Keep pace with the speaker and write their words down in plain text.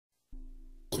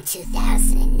In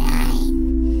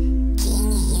 2009,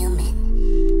 King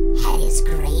Human had his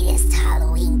greatest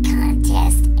Halloween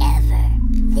contest ever.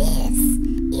 This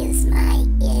is my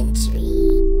entry.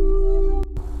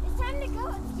 It's time to go.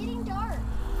 It's getting dark.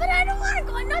 But I don't want to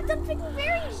go. I'm not done picking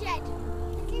berries yet.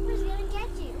 The creeper's gonna get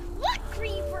you. What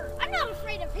creeper? I'm not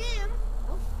afraid of him.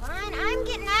 Oh, fine. I'm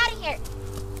getting out of here.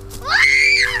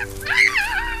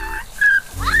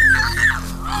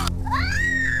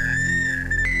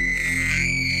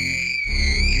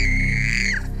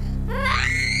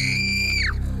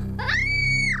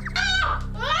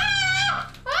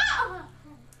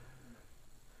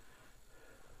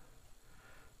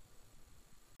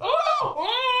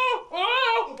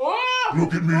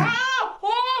 Look at me!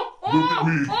 Look at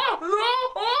me!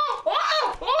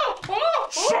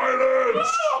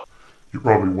 Silence! You're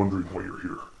probably wondering why you're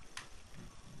here.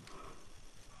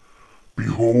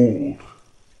 Behold,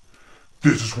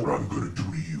 this is what I'm gonna do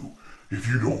to you if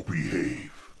you don't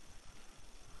behave.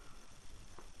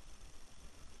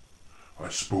 I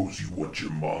suppose you want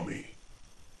your mommy.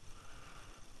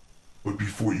 But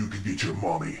before you can get your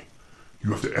mommy,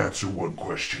 you have to answer one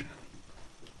question.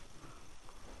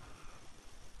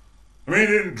 I mean, he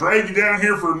didn't drag you down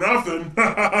here for nothing.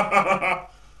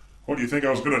 What, do you think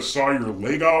I was gonna saw your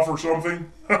leg off or something?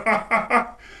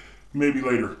 Maybe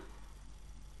later.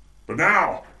 But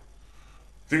now,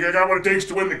 think I got what it takes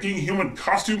to win the King Human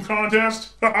costume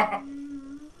contest?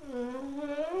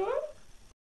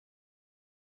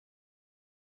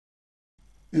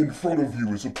 In front of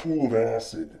you is a pool of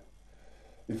acid.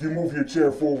 If you move your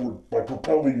chair forward by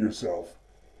propelling yourself,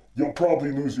 you'll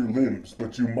probably lose your limbs,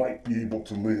 but you might be able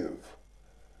to live.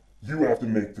 You have to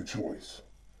make the choice.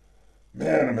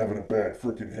 Man, I'm having a bad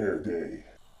frickin' hair day.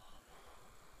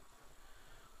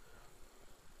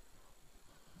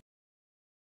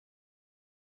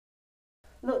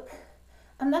 Look,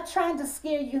 I'm not trying to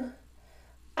scare you.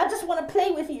 I just want to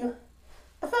play with you.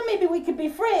 I thought maybe we could be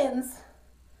friends.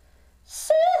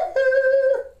 Shoo!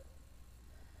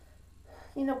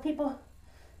 You know, people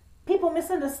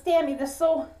misunderstand me. They're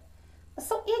so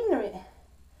ignorant.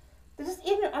 They're just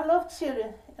ignorant. I love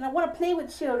children, and I want to play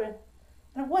with children.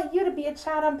 And I want you to be a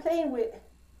child I'm playing with.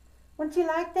 Wouldn't you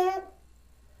like that?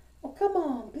 Well, come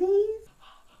on, please.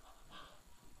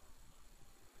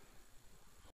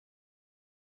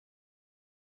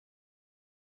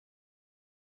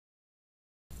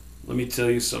 Let me tell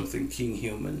you something, King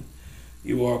Human.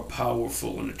 You are a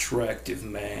powerful and attractive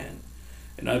man,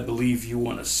 and I believe you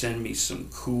want to send me some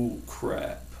cool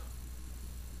crap.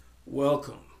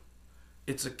 Welcome.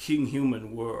 It's a King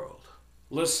Human world.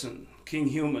 Listen, King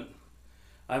Human,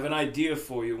 I have an idea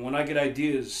for you. When I get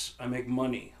ideas, I make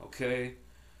money, okay?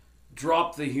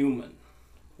 Drop the human.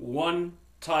 One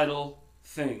title,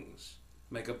 things.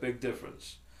 Make a big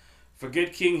difference.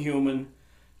 Forget King Human,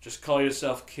 just call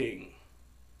yourself King.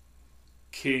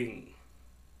 King.